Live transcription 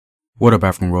What up,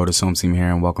 African world? It's Home Team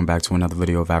here, and welcome back to another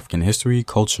video of African history,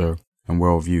 culture, and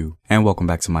worldview. And welcome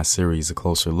back to my series, A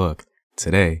Closer Look.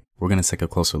 Today, we're going to take a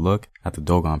closer look at the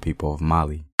Dogon people of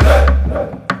Mali.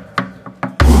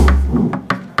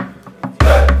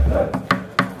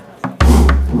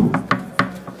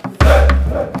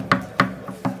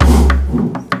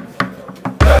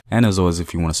 And as always,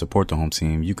 if you want to support the Home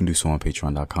Team, you can do so on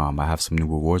patreon.com. I have some new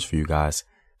rewards for you guys,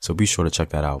 so be sure to check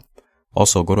that out.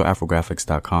 Also, go to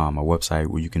Afrographics.com, a website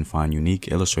where you can find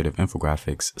unique illustrative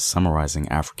infographics summarizing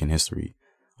African history.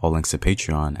 All links to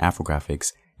Patreon,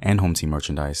 Afrographics, and Home Team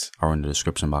merchandise are in the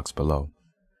description box below.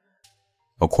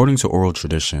 According to oral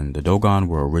tradition, the Dogon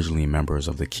were originally members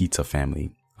of the Kita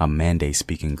family, a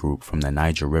Mande-speaking group from the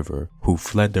Niger River who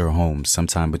fled their homes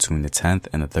sometime between the 10th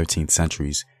and the 13th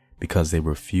centuries because they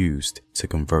refused to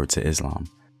convert to Islam.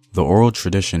 The oral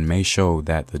tradition may show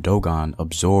that the Dogon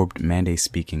absorbed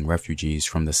Mande-speaking refugees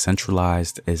from the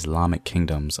centralized Islamic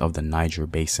kingdoms of the Niger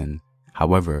Basin.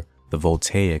 However, the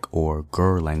Voltaic or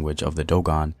Gur language of the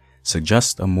Dogon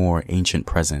suggests a more ancient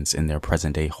presence in their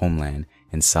present-day homeland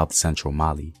in south-central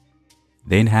Mali.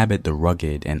 They inhabit the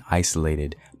rugged and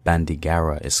isolated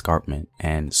Bandigara escarpment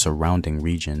and surrounding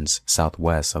regions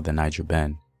southwest of the Niger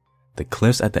Bend. The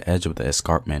cliffs at the edge of the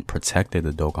escarpment protected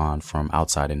the Dogon from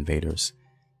outside invaders.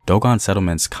 Dogon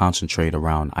settlements concentrate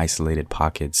around isolated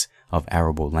pockets of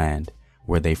arable land,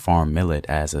 where they farm millet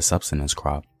as a subsistence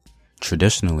crop.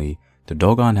 Traditionally, the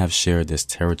Dogon have shared this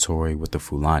territory with the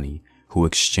Fulani, who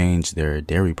exchange their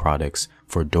dairy products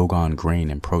for Dogon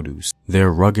grain and produce.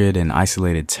 Their rugged and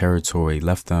isolated territory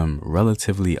left them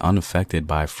relatively unaffected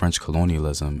by French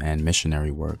colonialism and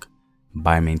missionary work.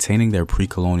 By maintaining their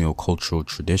pre-colonial cultural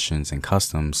traditions and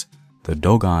customs, the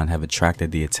Dogon have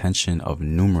attracted the attention of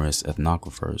numerous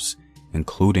ethnographers,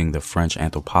 including the French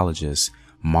anthropologist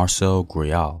Marcel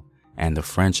Grial and the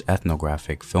French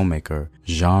ethnographic filmmaker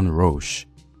Jean Roche.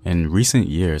 In recent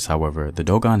years, however, the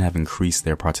Dogon have increased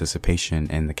their participation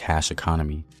in the cash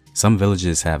economy. Some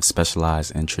villages have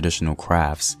specialized in traditional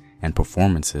crafts and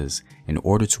performances in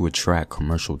order to attract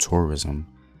commercial tourism.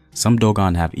 Some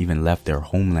Dogon have even left their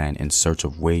homeland in search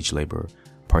of wage labor,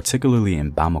 particularly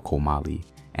in Bamako, Mali,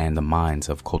 and the mines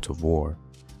of Côte d'Ivoire.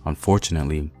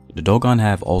 Unfortunately, the Dogon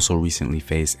have also recently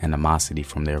faced animosity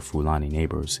from their Fulani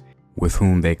neighbors, with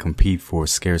whom they compete for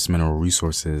scarce mineral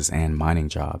resources and mining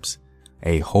jobs.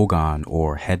 A Hogan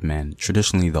or headman,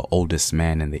 traditionally the oldest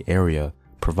man in the area,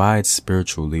 provides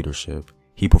spiritual leadership.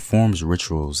 He performs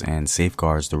rituals and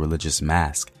safeguards the religious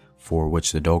mask for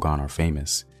which the Dogon are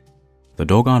famous. The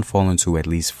Dogon fall into at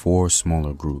least 4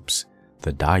 smaller groups: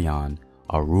 the Dayan,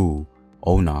 Aru,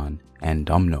 Onan, and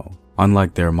Dumno.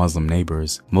 Unlike their Muslim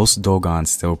neighbors, most Dogon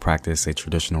still practice a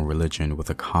traditional religion with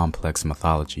a complex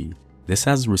mythology. This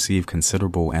has received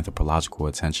considerable anthropological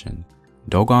attention.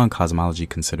 Dogon cosmology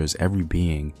considers every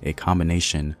being a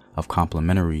combination of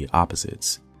complementary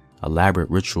opposites.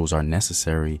 Elaborate rituals are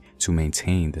necessary to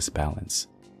maintain this balance.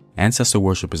 Ancestor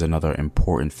worship is another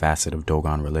important facet of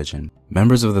Dogon religion.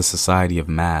 Members of the Society of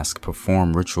Mask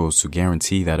perform rituals to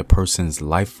guarantee that a person's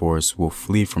life force will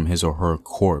flee from his or her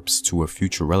corpse to a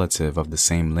future relative of the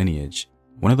same lineage.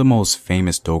 One of the most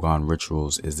famous Dogon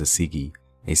rituals is the Sigi,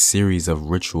 a series of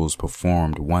rituals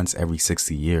performed once every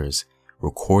 60 years,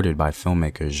 recorded by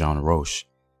filmmaker Jean Roche.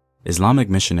 Islamic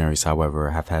missionaries,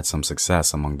 however, have had some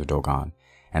success among the Dogon,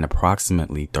 and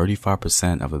approximately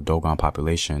 35% of the Dogon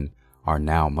population are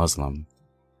now Muslim.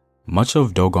 Much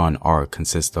of Dogon art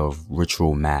consists of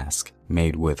ritual masks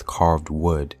made with carved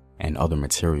wood and other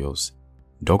materials.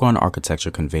 Dogon architecture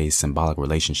conveys symbolic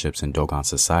relationships in Dogon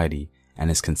society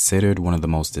and is considered one of the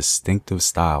most distinctive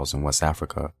styles in West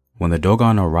Africa. When the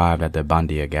Dogon arrived at the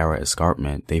Bandiagara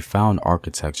escarpment, they found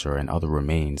architecture and other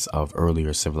remains of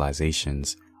earlier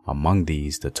civilizations, among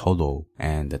these the Tolo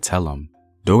and the Telem.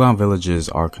 Dogon villages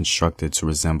are constructed to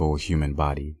resemble a human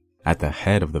body. At the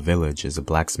head of the village is a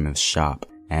blacksmith shop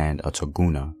and a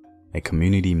toguna, a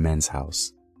community men's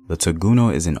house. The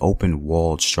toguna is an open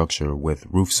walled structure with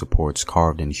roof supports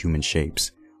carved in human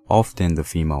shapes, often the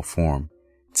female form.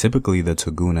 Typically, the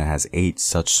toguna has 8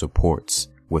 such supports,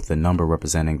 with the number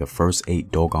representing the first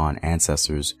 8 Dogon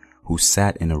ancestors who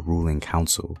sat in a ruling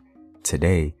council.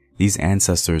 Today, these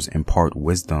ancestors impart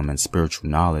wisdom and spiritual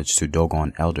knowledge to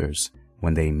Dogon elders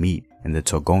when they meet in the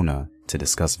togona to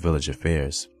discuss village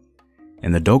affairs.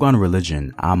 In the Dogon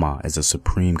religion, Amma is a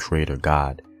supreme creator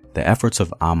god. The efforts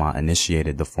of Amma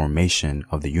initiated the formation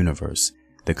of the universe,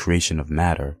 the creation of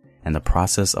matter, and the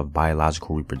process of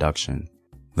biological reproduction.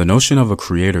 The notion of a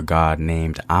creator god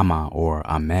named Ama or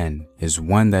Amen is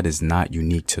one that is not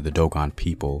unique to the Dogon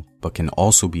people, but can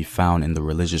also be found in the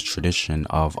religious tradition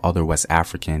of other West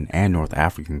African and North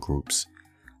African groups.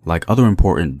 Like other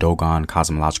important Dogon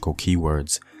cosmological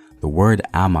keywords, the word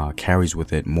Ama carries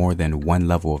with it more than one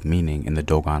level of meaning in the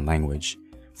Dogon language.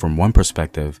 From one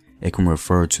perspective, it can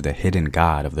refer to the hidden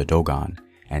god of the Dogon,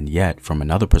 and yet from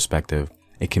another perspective,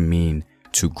 it can mean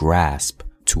to grasp,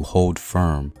 to hold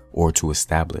firm, or to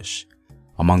establish.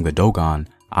 Among the Dogon,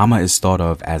 Ama is thought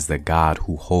of as the god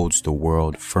who holds the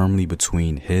world firmly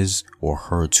between his or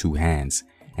her two hands,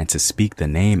 and to speak the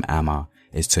name Ama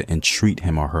is to entreat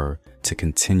him or her to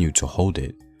continue to hold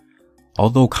it.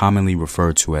 Although commonly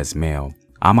referred to as male,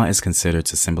 Ama is considered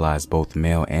to symbolize both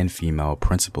male and female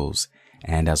principles,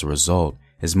 and as a result,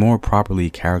 is more properly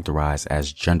characterized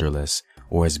as genderless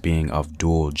or as being of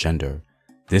dual gender.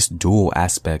 This dual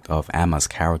aspect of Ama's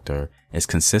character is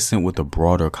consistent with the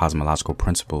broader cosmological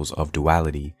principles of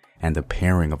duality and the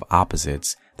pairing of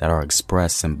opposites that are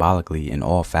expressed symbolically in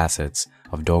all facets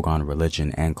of Dogon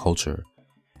religion and culture.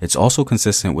 It's also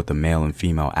consistent with the male and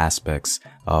female aspects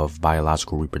of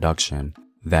biological reproduction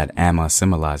that Ama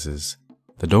symbolizes.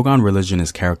 The Dogon religion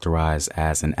is characterized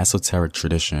as an esoteric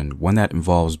tradition, one that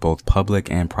involves both public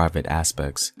and private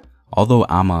aspects. Although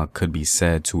Ama could be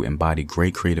said to embody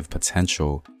great creative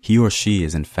potential, he or she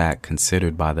is in fact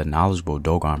considered by the knowledgeable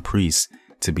Dogon priests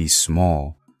to be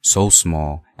small, so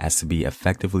small as to be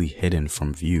effectively hidden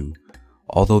from view.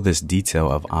 Although this detail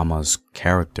of Ama's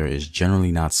character is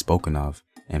generally not spoken of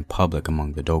in public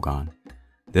among the Dogon.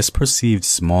 This perceived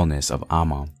smallness of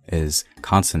Ama is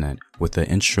consonant with the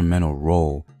instrumental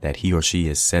role that he or she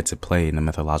is said to play in the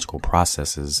mythological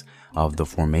processes of the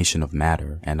formation of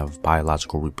matter and of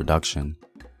biological reproduction.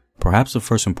 Perhaps the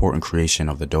first important creation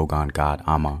of the Dogon god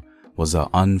Ama was an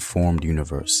unformed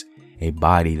universe, a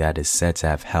body that is said to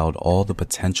have held all the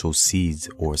potential seeds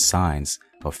or signs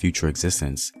of future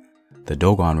existence. The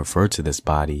Dogon referred to this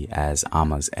body as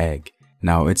Ama's egg.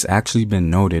 Now, it's actually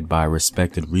been noted by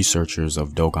respected researchers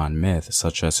of Dogon myth,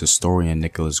 such as historian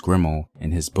Nicholas Grimmel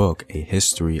in his book, A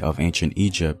History of Ancient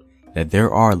Egypt, that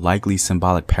there are likely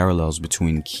symbolic parallels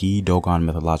between key Dogon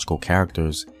mythological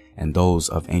characters and those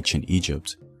of ancient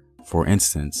Egypt. For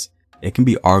instance, it can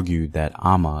be argued that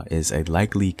Ama is a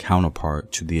likely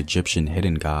counterpart to the Egyptian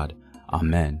hidden god,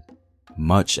 Amen,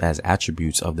 much as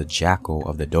attributes of the jackal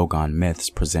of the Dogon myths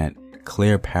present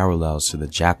clear parallels to the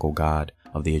jackal god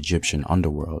of the Egyptian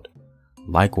underworld.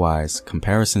 Likewise,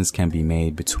 comparisons can be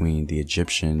made between the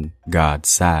Egyptian god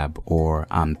Sab or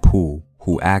Anpu,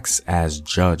 who acts as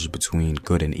judge between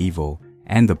good and evil,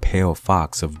 and the pale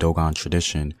fox of Dogon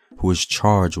tradition, who is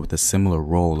charged with a similar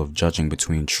role of judging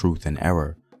between truth and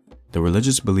error. The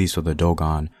religious beliefs of the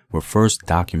Dogon were first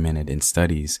documented in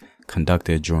studies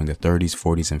conducted during the 30s,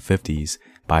 40s, and 50s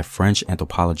by French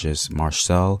anthropologists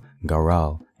Marcel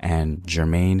Garel and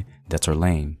Germain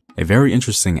Deterlaine. A very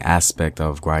interesting aspect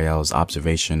of Grael's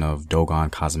observation of Dogon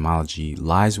cosmology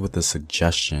lies with the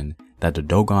suggestion that the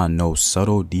Dogon know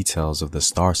subtle details of the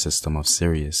star system of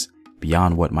Sirius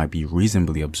beyond what might be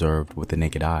reasonably observed with the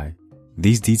naked eye.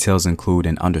 These details include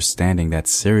an understanding that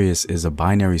Sirius is a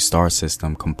binary star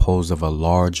system composed of a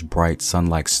large, bright,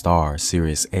 sun-like star,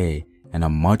 Sirius A, and a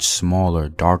much smaller,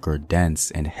 darker,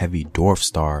 dense, and heavy dwarf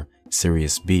star,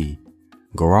 Sirius B.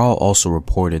 Garel also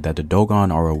reported that the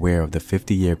Dogon are aware of the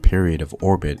 50-year period of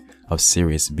orbit of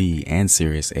Sirius B and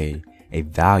Sirius A, a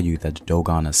value that the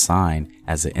Dogon assign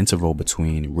as the interval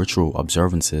between ritual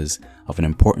observances of an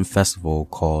important festival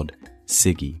called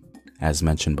Sigi, as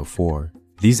mentioned before.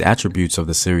 These attributes of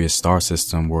the Sirius star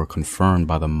system were confirmed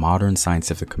by the modern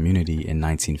scientific community in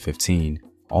 1915,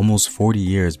 almost 40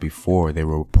 years before they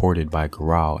were reported by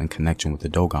Garel in connection with the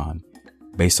Dogon.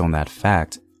 Based on that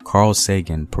fact, Carl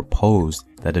Sagan proposed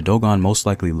that the Dogon most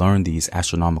likely learned these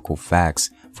astronomical facts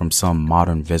from some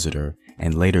modern visitor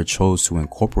and later chose to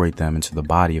incorporate them into the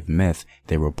body of myth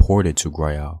they reported to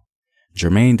Grael.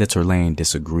 Germain Deterlaine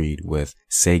disagreed with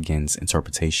Sagan's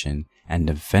interpretation and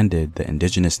defended the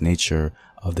indigenous nature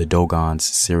of the Dogon's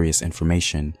Sirius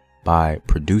information by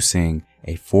producing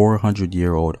a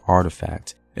 400-year-old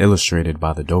artifact illustrated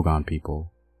by the Dogon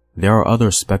people. There are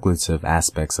other speculative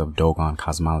aspects of Dogon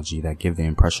cosmology that give the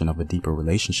impression of a deeper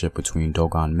relationship between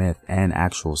Dogon myth and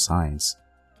actual science.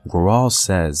 Garel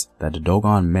says that the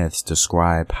Dogon myths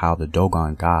describe how the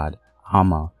Dogon god,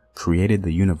 Ama, created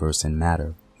the universe in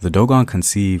matter. The Dogon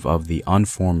conceive of the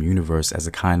unformed universe as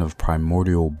a kind of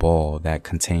primordial ball that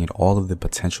contained all of the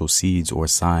potential seeds or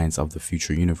signs of the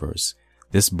future universe.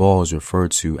 This ball is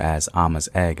referred to as Ama's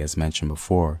egg, as mentioned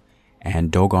before,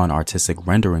 and Dogon artistic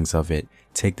renderings of it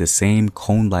take the same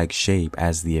cone-like shape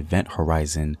as the event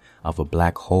horizon of a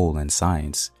black hole in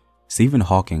science. Stephen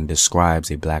Hawking describes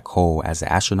a black hole as an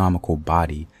astronomical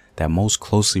body that most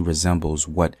closely resembles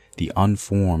what the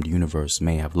unformed universe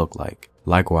may have looked like.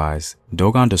 Likewise,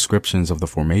 Dogon descriptions of the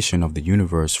formation of the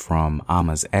universe from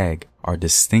Amma's egg are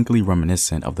distinctly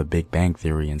reminiscent of the Big Bang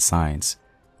theory in science.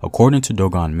 According to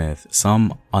Dogon myth,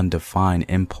 some undefined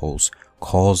impulse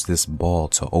caused this ball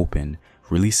to open,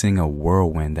 releasing a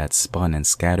whirlwind that spun and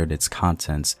scattered its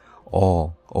contents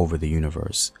all over the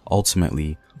universe,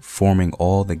 ultimately forming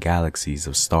all the galaxies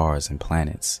of stars and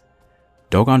planets.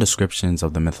 Dogon descriptions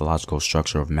of the mythological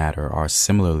structure of matter are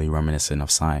similarly reminiscent of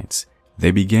science.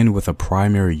 They begin with a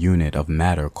primary unit of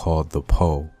matter called the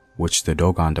Po, which the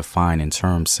Dogon define in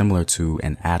terms similar to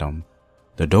an atom.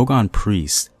 The Dogon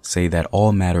priests say that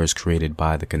all matter is created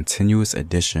by the continuous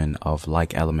addition of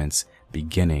like elements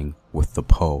beginning with the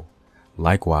Po.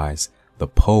 Likewise, the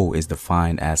Po is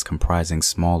defined as comprising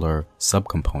smaller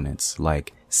subcomponents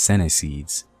like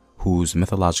senecies, whose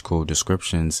mythological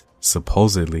descriptions,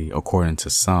 supposedly according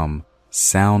to some,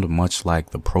 sound much like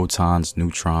the protons,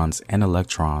 neutrons, and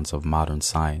electrons of modern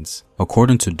science.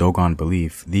 According to Dogon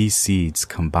belief, these seeds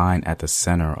combine at the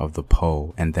center of the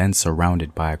Po and then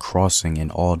surrounded by a crossing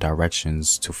in all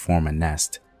directions to form a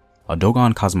nest. A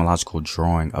Dogon cosmological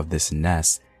drawing of this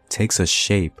nest takes a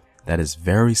shape that is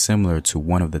very similar to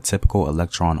one of the typical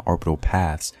electron orbital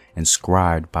paths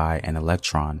inscribed by an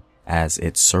electron as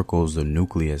it circles the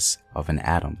nucleus of an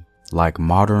atom. Like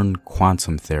modern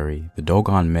quantum theory, the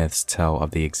Dogon myths tell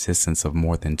of the existence of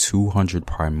more than 200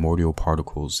 primordial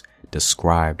particles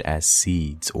described as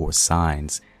seeds or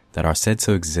signs that are said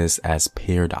to exist as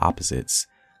paired opposites.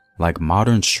 Like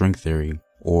modern string theory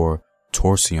or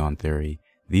torsion theory,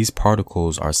 these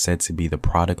particles are said to be the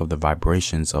product of the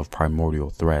vibrations of primordial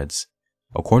threads.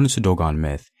 According to Dogon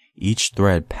myth, each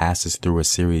thread passes through a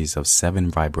series of 7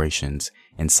 vibrations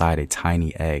inside a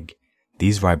tiny egg.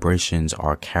 These vibrations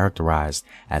are characterized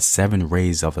as 7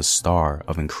 rays of a star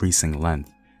of increasing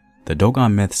length. The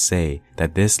Dogon myths say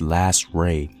that this last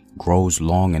ray grows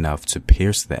long enough to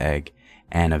pierce the egg,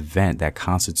 an event that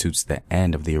constitutes the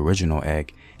end of the original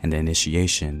egg and the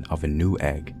initiation of a new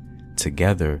egg.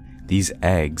 Together, these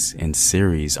eggs in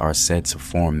series are said to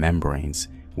form membranes,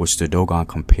 which the Dogon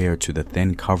compare to the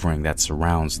thin covering that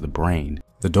surrounds the brain.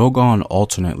 The Dogon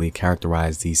alternately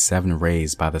characterize these 7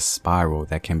 rays by the spiral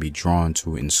that can be drawn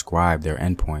to inscribe their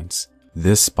endpoints.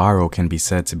 This spiral can be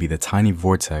said to be the tiny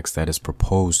vortex that is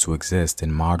proposed to exist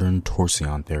in modern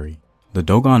torsion theory. The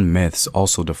Dogon myths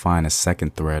also define a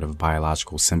second thread of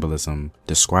biological symbolism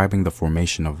describing the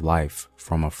formation of life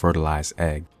from a fertilized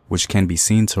egg, which can be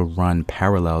seen to run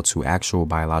parallel to actual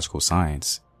biological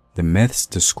science. The myths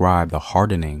describe the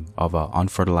hardening of an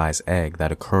unfertilized egg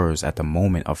that occurs at the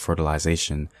moment of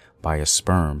fertilization by a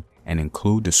sperm and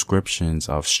include descriptions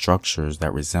of structures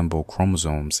that resemble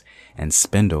chromosomes and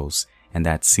spindles and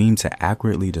that seem to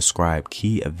accurately describe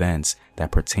key events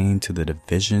that pertain to the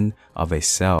division of a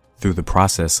cell through the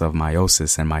process of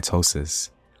meiosis and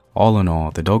mitosis. All in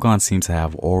all, the Dogon seem to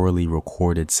have orally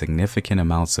recorded significant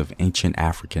amounts of ancient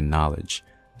African knowledge.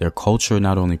 Their culture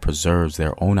not only preserves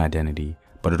their own identity,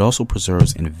 but it also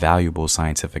preserves invaluable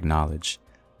scientific knowledge.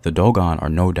 The Dogon are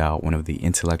no doubt one of the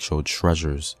intellectual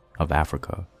treasures of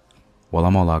Africa. Well,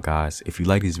 I'm all out, guys. If you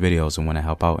like these videos and want to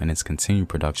help out in its continued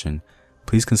production,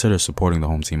 please consider supporting the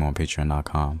home team on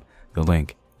patreon.com. The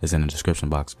link is in the description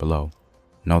box below.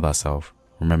 Know thyself.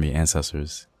 Remember your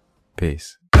ancestors.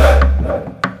 Peace.